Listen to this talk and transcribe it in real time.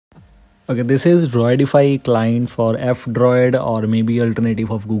Okay, this is Droidify client for F-Droid or maybe alternative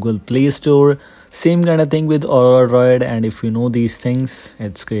of Google Play Store. Same kind of thing with Aurora Droid, and if you know these things,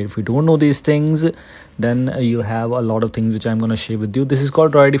 it's great. If you don't know these things, then you have a lot of things which I'm gonna share with you. This is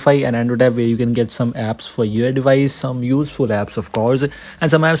called Droidify, an Android app where you can get some apps for your device, some useful apps of course,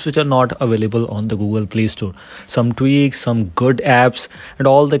 and some apps which are not available on the Google Play Store. Some tweaks, some good apps, and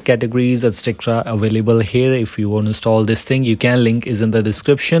all the categories etc. available here. If you want to install this thing, you can. Link is in the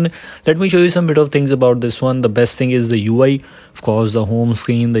description. Let me show you some bit of things about this one. The best thing is the UI. Of course, the home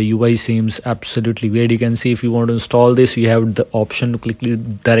screen, the UI seems absolutely great. You can see if you want to install this, you have the option to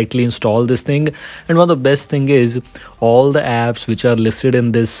directly install this thing. And one of the best thing is all the apps which are listed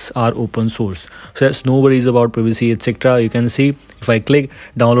in this are open source. So there's no worries about privacy, etc. You can see if I click,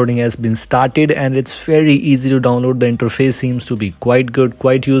 downloading has been started and it's very easy to download. The interface seems to be quite good,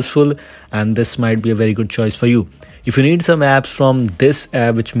 quite useful, and this might be a very good choice for you. If you need some apps from this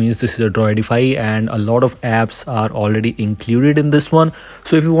app, which means this is a Droidify, and a lot of apps are already included in this one.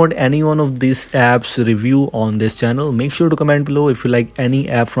 So if you want any one of these apps review on this channel, make sure to comment below if you like any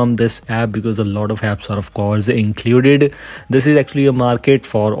app from this app, because a lot of apps are of course included. This is actually a market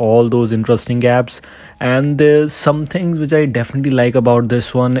for all those interesting apps. And there's some things which I definitely like about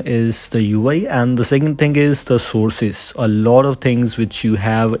this one is the UI, and the second thing is the sources. A lot of things which you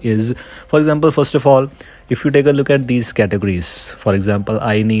have is, for example, first of all, if you take a look at these categories, for example,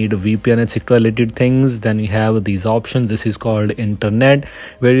 I need VPN etc. related things, then you have these options. This is called internet,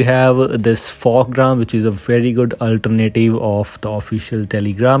 where you have this Foreground, which is a very good alternative of the official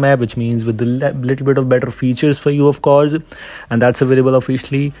Telegram app, which means with a little bit of better features for you of course, and that's available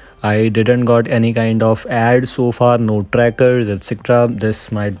officially. I didn't got any kind of ads so far, no trackers etc.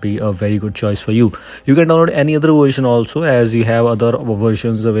 This might be a very good choice for you. You can download any other version also, as you have other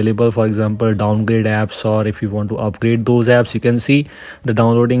versions available, for example downgrade apps, or if you want to upgrade those apps. You can see the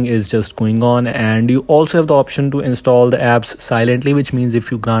downloading is just going on, and you also have the option to install the apps silently, which means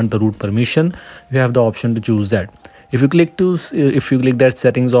if you grant the root permission, you have the option to choose that. If you click that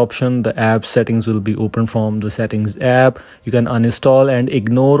settings option, the app settings will be open from the settings app. You can uninstall and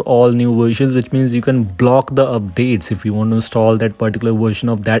ignore all new versions, which means you can block the updates. If you want to install that particular version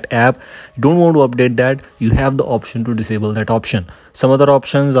of that app, you don't want to update that, you have the option to disable that option. Some other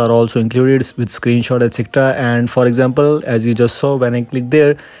options are also included with screenshot etc. And for example, as you just saw, when I click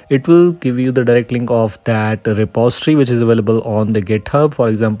there, it will give you the direct link of that repository which is available on the GitHub. For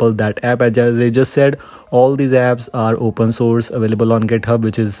example, that app, as I just said, all these apps are open source, available on GitHub,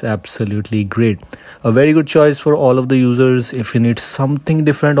 which is absolutely great. A very good choice for all of the users if you need something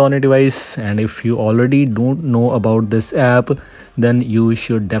different on a device, and if you already don't know about this app, then you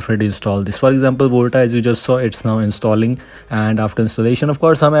should definitely install this. For example, Volta, as you just saw, it's now installing, and after installation, of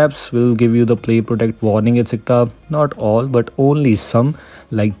course, some apps will give you the play protect warning etc. Not all, but only some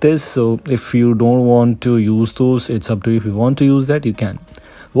like this. So if you don't want to use those, it's up to you. If you want to use that, you can.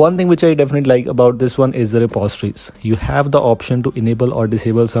 One thing which I definitely like about this one is the repositories. You have the option to enable or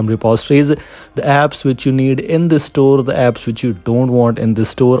disable some repositories. The apps which you need in the store, the apps which you don't want in the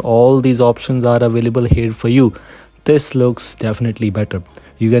store, all these options are available here for you. This looks definitely better.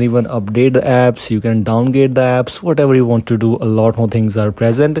 You can even update the apps, you can downgrade the apps, whatever you want to do. A lot more things are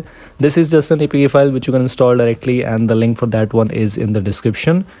present. This is just an APK file which you can install directly, and the link for that one is in the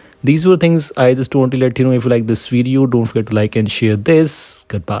description. These were things I just want to let you know. If you like this video, don't forget to like and share this.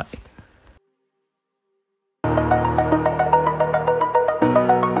 Goodbye.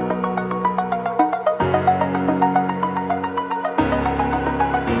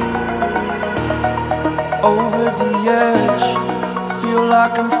 Over the edge, feel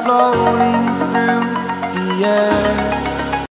like I'm floating through the air.